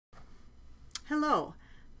Hello,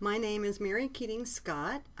 my name is Mary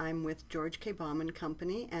Keating-Scottt. I'm with George K. Bauman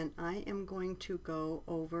Company, and I am going to go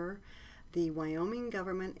over the Wyoming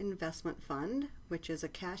Government Investment Fund, which is a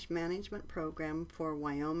cash management program for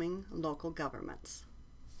Wyoming local governments.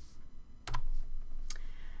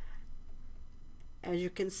 As you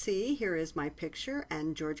can see, here is my picture,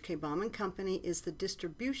 and George K. Bauman Company is the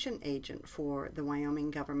distribution agent for the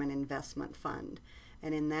Wyoming Government Investment Fund.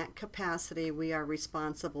 And in that capacity, we are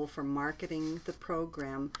responsible for marketing the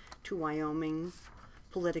program to Wyoming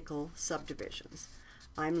political subdivisions.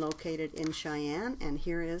 I'm located in Cheyenne, and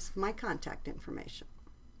here is my contact information.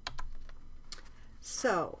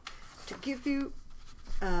 So, to give you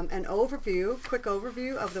an quick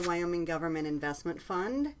overview of the Wyoming Government Investment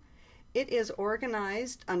Fund, it is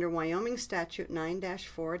organized under Wyoming Statute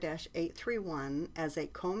 9-4-831 as a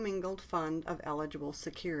commingled fund of eligible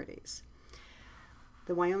securities.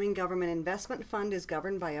 The Wyoming Government Investment Fund is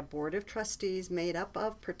governed by a board of trustees made up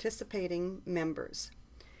of participating members.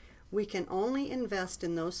 We can only invest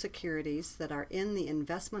in those securities that are in the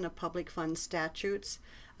Investment of Public Funds statutes,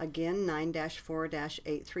 again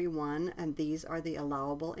 9-4-831, and these are the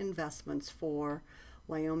allowable investments for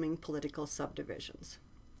Wyoming political subdivisions.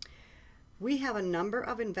 We have a number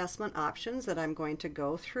of investment options that I'm going to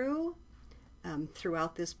go through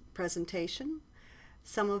throughout this presentation.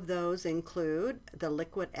 Some of those include the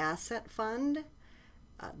Liquid Asset Fund.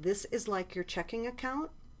 This is like your checking account.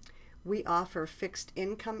 We offer fixed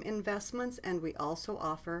income investments, and we also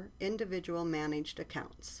offer individual managed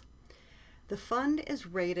accounts. The fund is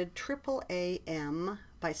rated AAA-M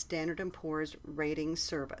by Standard & Poor's Rating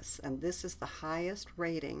Service, and this is the highest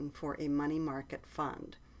rating for a money market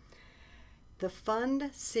fund. The fund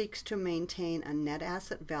seeks to maintain a net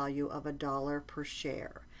asset value of $1 per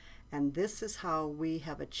share. And this is how we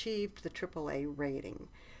have achieved the AAA rating.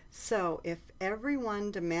 So if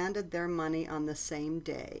everyone demanded their money on the same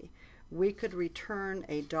day, we could return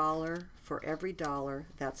 $1 for every dollar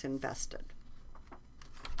that's invested.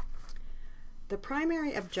 The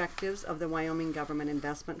primary objectives of the Wyoming Government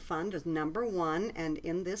Investment Fund is number one, and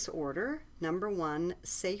in this order: number one,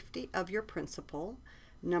 safety of your principal;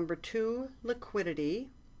 number two,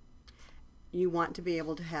 liquidity. You want to be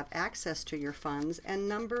able to have access to your funds. And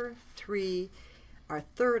number three, our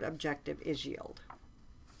third objective, is yield.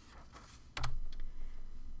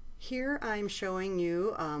 Here I'm showing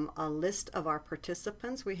you a list of our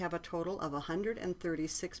participants. We have a total of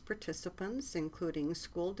 136 participants, including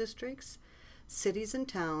school districts, cities and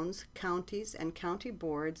towns, counties and county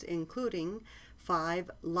boards, including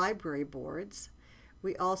 5 library boards.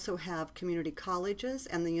 We also have community colleges,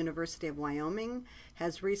 and the University of Wyoming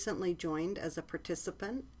has recently joined as a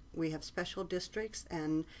participant. We have special districts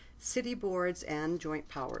and city boards and joint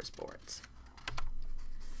powers boards.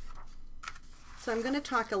 So I'm going to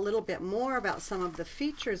talk a little bit more about some of the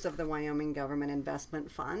features of the Wyoming Government Investment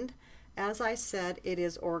Fund. As I said, it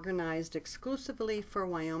is organized exclusively for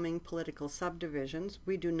Wyoming political subdivisions.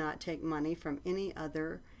 We do not take money from any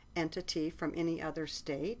other entity from any other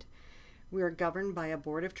state. We are governed by a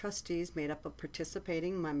board of trustees made up of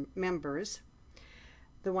participating members.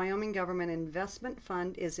 The Wyoming Government Investment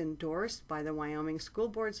Fund is endorsed by the Wyoming School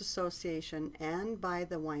Boards Association and by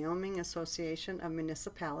the Wyoming Association of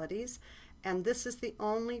Municipalities, and this is the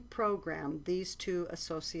only program these two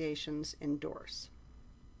associations endorse.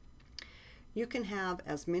 You can have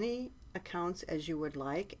as many accounts as you would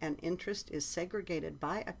like, and interest is segregated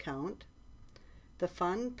by account. The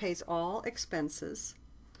fund pays all expenses.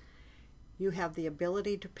 You have the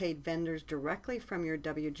ability to pay vendors directly from your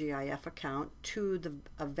WGIF account to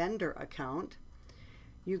a vendor account.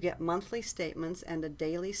 You get monthly statements and a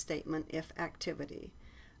daily statement if activity.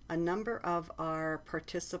 A number of our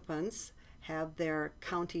participants have their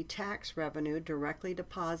county tax revenue directly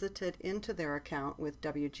deposited into their account with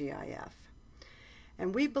WGIF.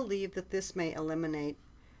 And we believe that this may eliminate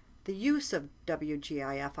the use of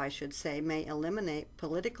WGIF, I should say, may eliminate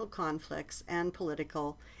political conflicts and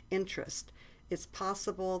political interest. It's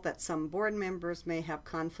possible that some board members may have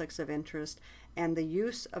conflicts of interest, and the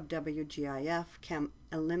use of WGIF can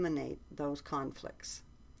eliminate those conflicts.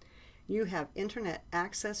 You have internet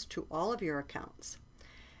access to all of your accounts,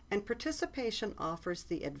 and participation offers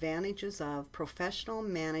the advantages of professional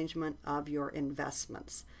management of your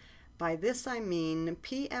investments. By this I mean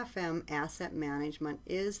PFM Asset Management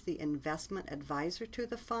is the investment advisor to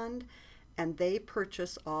the fund, and they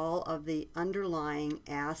purchase all of the underlying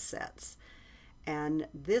assets. And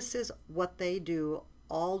this is what they do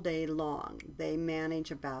all day long. They manage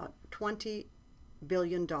about $20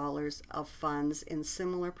 billion of funds in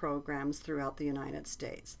similar programs throughout the United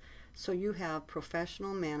States. So you have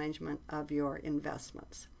professional management of your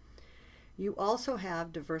investments. You also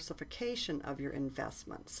have diversification of your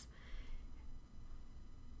investments.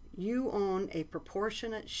 You own a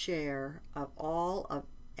proportionate share of all of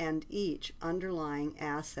and each underlying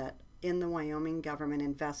asset in the Wyoming Government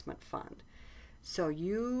Investment Fund. So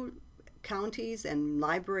you, counties and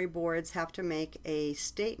library boards, have to make a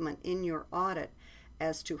statement in your audit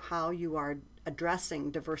as to how you are addressing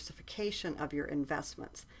diversification of your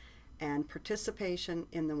investments. And participation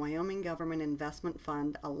in the Wyoming Government Investment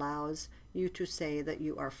Fund allows you to say that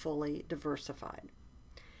you are fully diversified.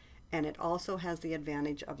 And it also has the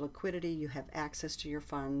advantage of liquidity. You have access to your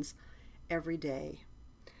funds every day.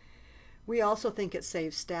 We also think it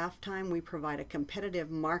saves staff time. We provide a competitive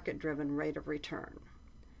market-driven rate of return.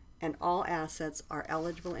 And all assets are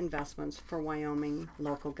eligible investments for Wyoming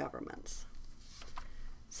local governments.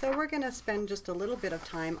 So we're going to spend just a little bit of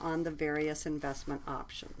time on the various investment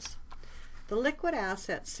options. The liquid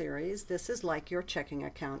asset series, this is like your checking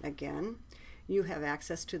account again. You have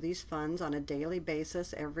access to these funds on a daily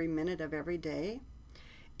basis every minute of every day.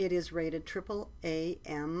 It is rated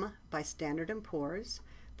AAA-M by Standard & Poor's.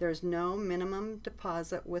 There's no minimum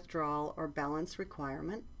deposit, withdrawal, or balance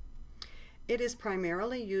requirement. It is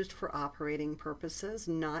primarily used for operating purposes,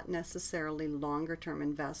 not necessarily longer-term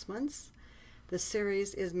investments. The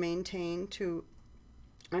series is managed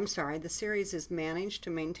to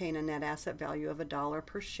maintain a net asset value of $1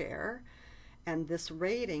 per share, and this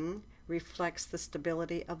rating reflects the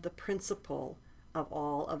stability of the principal of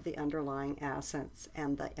all of the underlying assets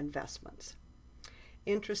and the investments.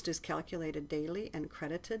 Interest is calculated daily and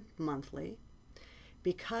credited monthly.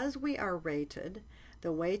 Because we are rated,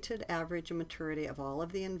 the weighted average maturity of all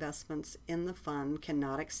of the investments in the fund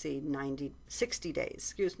cannot exceed 60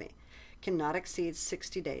 days. Cannot exceed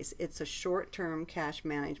 60 days. It's a short-term cash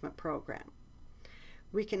management program.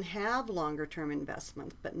 We can have longer-term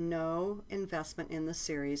investments, but no investment in the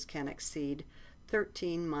series can exceed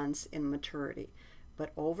 13 months in maturity.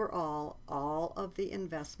 But overall, all of the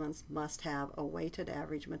investments must have a weighted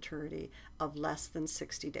average maturity of less than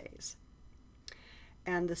 60 days.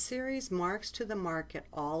 And the series marks to the market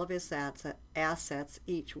all of its assets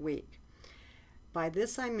each week. By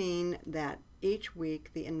this I mean that each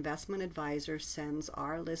week the investment advisor sends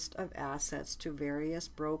our list of assets to various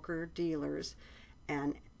broker dealers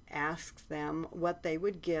and asks them what they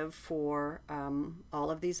would give for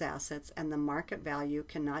all of these assets, and the market value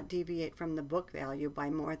cannot deviate from the book value by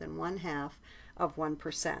more than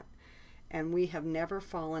 0.5%. And we have never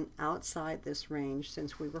fallen outside this range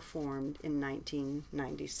since we were formed in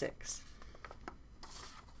 1996.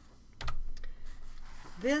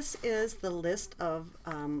 This is the list of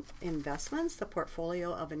investments, the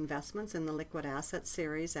portfolio of investments in the liquid asset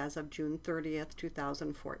series as of June 30th,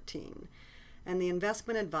 2014. And the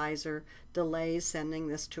investment advisor delays sending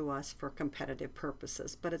this to us for competitive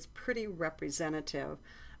purposes, but it's pretty representative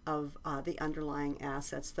of the underlying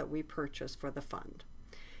assets that we purchase for the fund.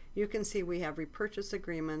 You can see we have repurchase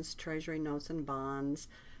agreements, treasury notes and bonds,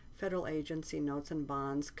 federal agency notes and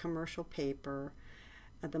bonds, commercial paper.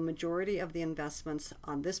 The majority of the investments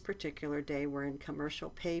on this particular day were in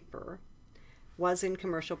commercial paper, and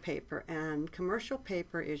commercial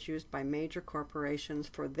paper is used by major corporations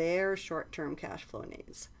for their short-term cash flow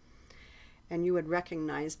needs. And you would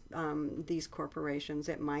recognize these corporations.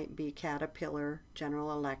 It might be Caterpillar,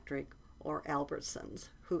 General Electric, or Albertsons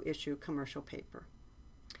who issue commercial paper.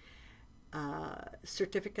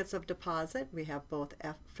 Certificates of deposit, we have both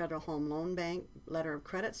Federal Home Loan Bank letter of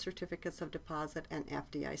credit certificates of deposit and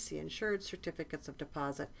FDIC insured certificates of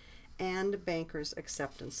deposit, and bankers'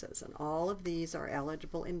 acceptances. And all of these are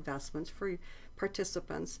eligible investments for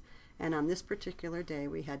participants. And on this particular day,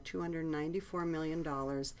 we had $294 million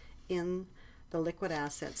in the liquid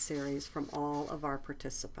asset series from all of our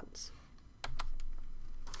participants.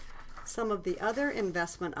 Some of the other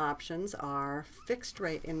investment options are fixed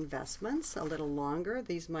rate investments, a little longer.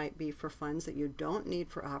 These might be for funds that you don't need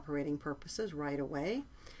for operating purposes right away.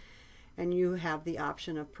 And you have the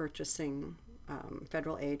option of purchasing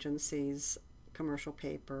federal agencies, commercial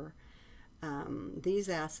paper. These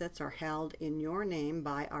assets are held in your name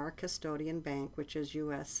by our custodian bank, which is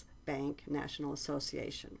U.S. Bank National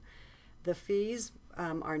Association. The fees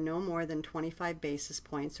are no more than 25 basis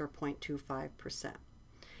points or 0.25%.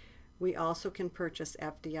 We also can purchase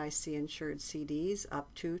FDIC insured CDs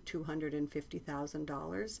up to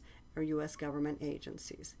 $250,000 or U.S. government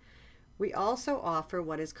agencies. We also offer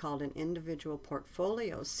what is called an individual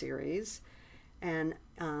portfolio series, and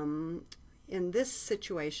in this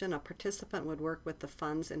situation, a participant would work with the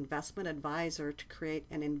fund's investment advisor to create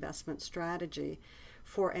an investment strategy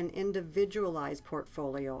for an individualized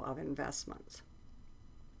portfolio of investments.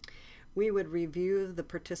 We would review the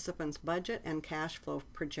participants' budget and cash flow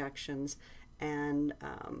projections and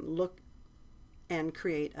look and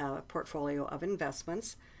create a portfolio of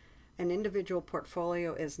investments. An individual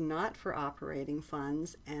portfolio is not for operating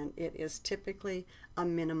funds, and it is typically a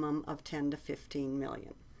minimum of 10 to 15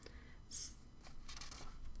 million.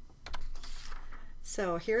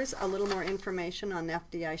 So here's a little more information on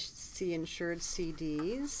FDIC insured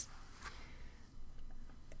CDs.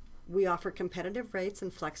 We offer competitive rates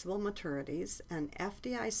and flexible maturities, and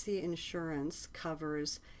FDIC insurance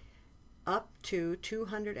covers up to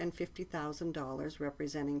 $250,000,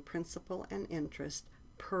 representing principal and interest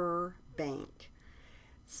per bank.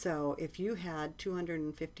 So if you had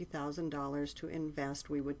 $250,000 to invest,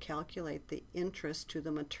 we would calculate the interest to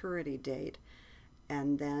the maturity date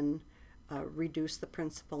and then reduce the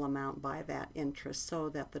principal amount by that interest, so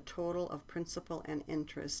that the total of principal and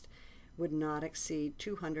interest would not exceed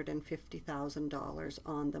 $250,000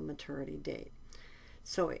 on the maturity date.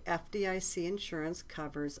 So FDIC insurance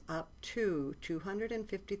covers up to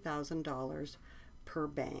 $250,000 per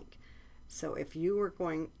bank. So if you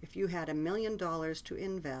had $1 million to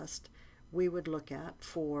invest, we would look at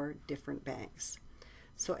 4 different banks.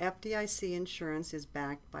 So FDIC insurance is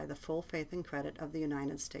backed by the full faith and credit of the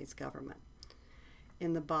United States government.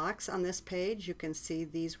 In the box on this page, you can see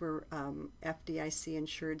these were FDIC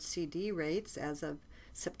insured CD rates as of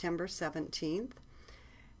September 17th.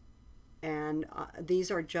 And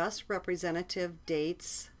these are just representative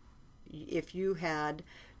dates. If you had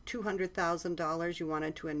 $200,000 you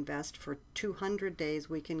wanted to invest for 200 days,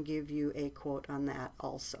 we can give you a quote on that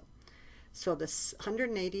also. So the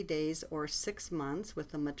 180 days or 6 months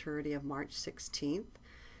with a maturity of March 16th,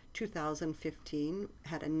 2015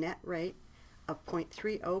 had a net rate of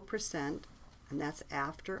 0.30%, and that's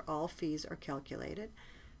after all fees are calculated.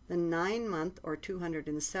 The 9-month or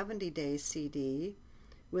 270-day CD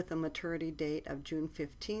with a maturity date of June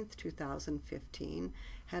 15th, 2015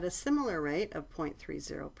 had a similar rate of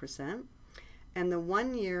 0.30%, and the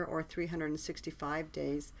 1-year or 365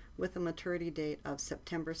 days with a maturity date of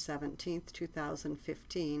September 17th,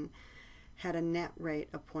 2015 had a net rate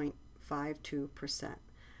of 0.52%.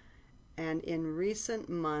 And in recent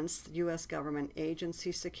months, U.S. government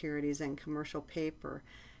agency securities and commercial paper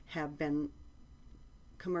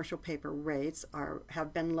rates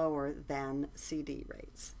have been lower than CD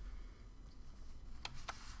rates.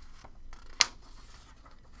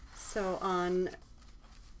 So on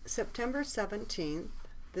September 17th,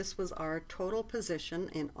 this was our total position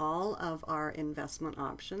in all of our investment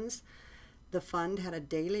options. The fund had a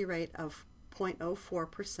daily rate of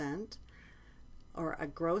 0.04%, or a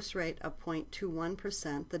gross rate of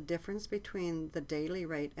 0.21%. The difference between the daily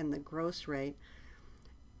rate and the gross rate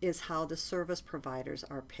is how the service providers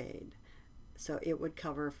are paid. So it would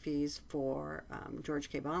cover fees for George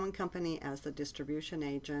K. Baum & Company as the distribution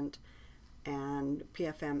agent, and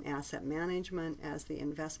PFM Asset Management as the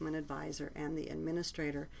investment advisor and the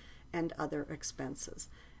administrator, and other expenses.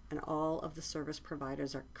 And all of the service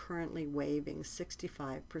providers are currently waiving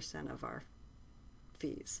 65% of our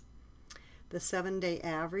fees. The 7-day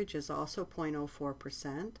average is also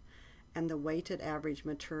 0.04%, and the weighted average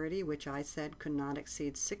maturity, which I said could not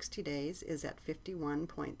exceed 60 days, is at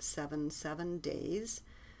 51.77 days.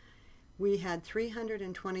 We had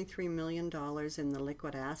 $323 million in the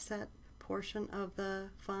liquid asset portion of the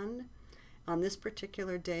fund. On this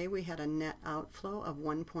particular day, we had a net outflow of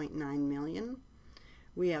 $1.9 million.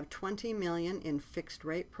 We have $20 million in fixed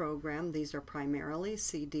rate program. These are primarily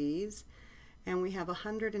CDs. And we have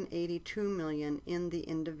 $182 million in the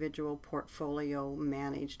individual portfolio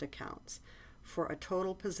managed accounts, for a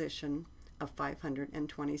total position of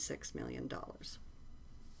 $526 million.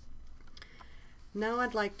 Now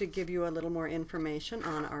I'd like to give you a little more information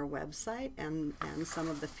on our website and some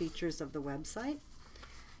of the features of the website.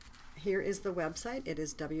 Here is the website. It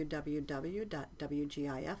is www.wgif.org.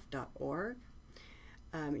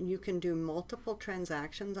 You can do multiple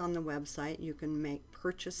transactions on the website. You can make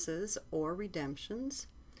purchases or redemptions.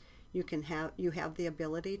 You have the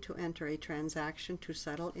ability to enter a transaction to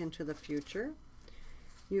settle into the future.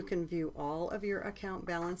 You can view all of your account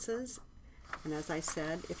balances. And as I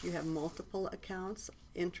said, if you have multiple accounts,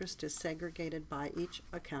 interest is segregated by each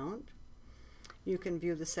account. You can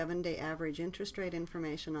view the 7-day average interest rate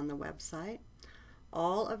information on the website.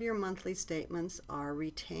 All of your monthly statements are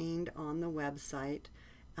retained on the website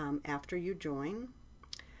after you join.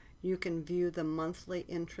 You can view the monthly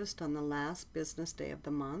interest on the last business day of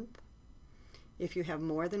the month. If you have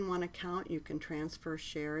more than one account, you can transfer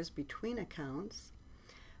shares between accounts.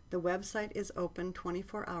 The website is open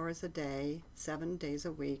 24 hours a day, 7 days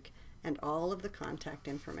a week, and all of the contact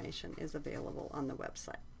information is available on the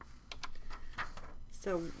website.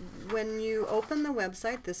 So when you open the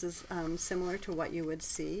website, this is similar to what you would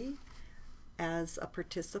see. As a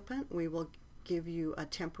participant, we will give you a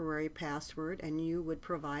temporary password, and you would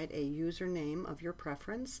provide a username of your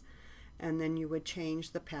preference, and then you would change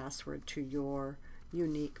the password to your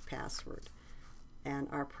unique password. And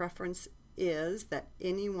our preference is that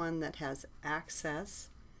anyone that has access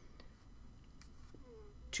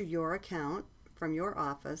to your account from your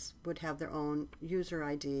office would have their own user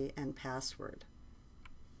ID and password.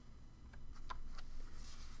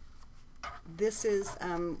 This is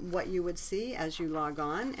what you would see as you log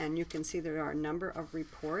on, and you can see there are a number of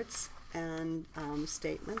reports and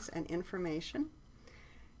statements and information.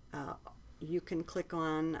 You can click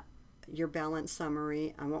on your balance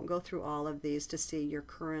summary. I won't go through all of these to see your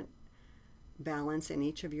current balance in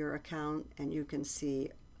each of your account, and you can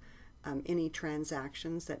see any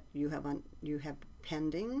transactions that you have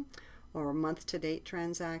pending or month-to-date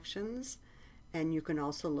transactions. And you can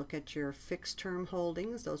also look at your fixed-term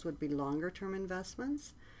holdings. Those would be longer-term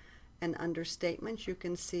investments. And under statements, you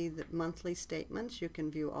can see the monthly statements. You can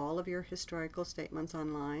view all of your historical statements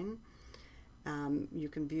online. You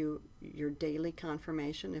can view your daily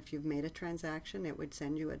confirmation. If you've made a transaction, it would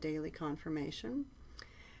send you a daily confirmation.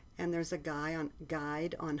 And there's a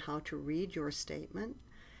guide on how to read your statement.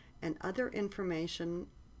 And other information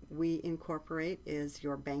we incorporate is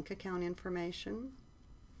your bank account information.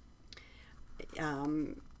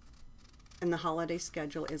 And the holiday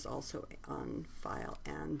schedule is also on file,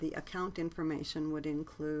 and the account information would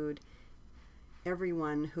include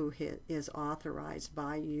everyone who is authorized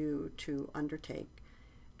by you to undertake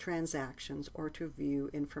transactions or to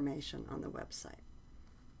view information on the website.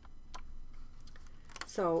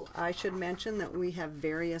 So I should mention that we have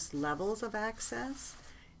various levels of access.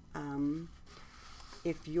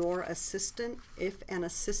 If an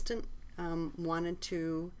assistant wanted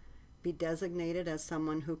to be designated as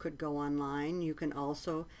someone who could go online, you can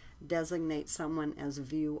also designate someone as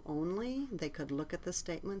view only. They could look at the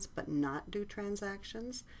statements but not do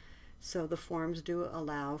transactions. So the forms do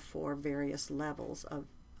allow for various levels of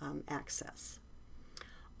access.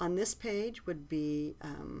 On this page would be,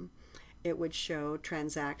 it would show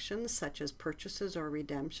transactions such as purchases or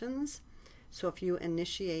redemptions. So if you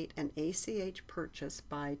initiate an ACH purchase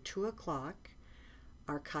by 2 o'clock,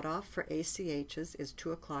 our cutoff for ACHs is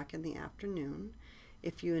 2 o'clock in the afternoon.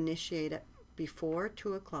 If you initiate it before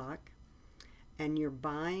 2 o'clock and you're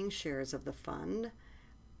buying shares of the fund,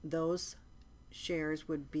 those shares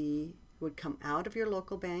would come out of your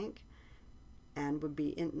local bank and would be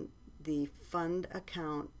in the fund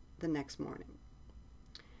account the next morning.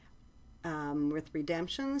 With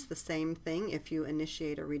redemptions, the same thing. If you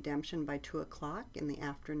initiate a redemption by 2 o'clock in the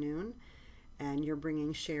afternoon, and you're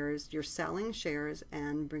bringing shares, you're selling shares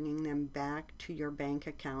and bringing them back to your bank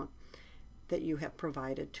account that you have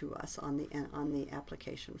provided to us on the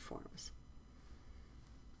application forms.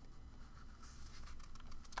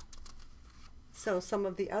 So some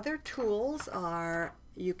of the other tools are,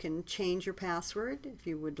 you can change your password if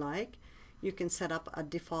you would like. You can set up a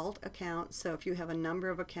default account. So if you have a number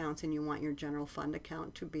of accounts and you want your general fund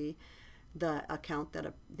account to be the account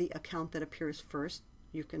that appears first,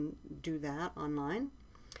 you can do that online.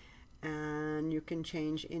 And you can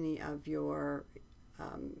change any of your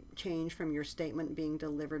change from your statement being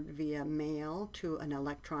delivered via mail to an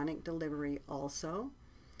electronic delivery also.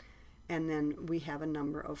 And then we have a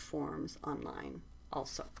number of forms online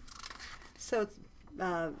also. So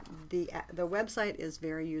the website is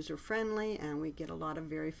very user-friendly, and we get a lot of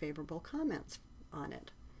very favorable comments on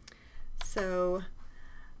it. So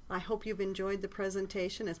I hope you've enjoyed the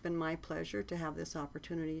presentation. It's been my pleasure to have this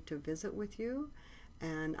opportunity to visit with you,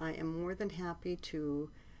 and I am more than happy to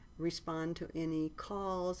respond to any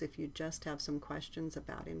calls if you just have some questions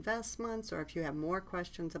about investments, or if you have more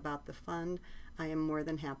questions about the fund. I am more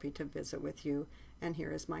than happy to visit with you, and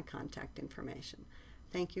here is my contact information.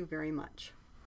 Thank you very much.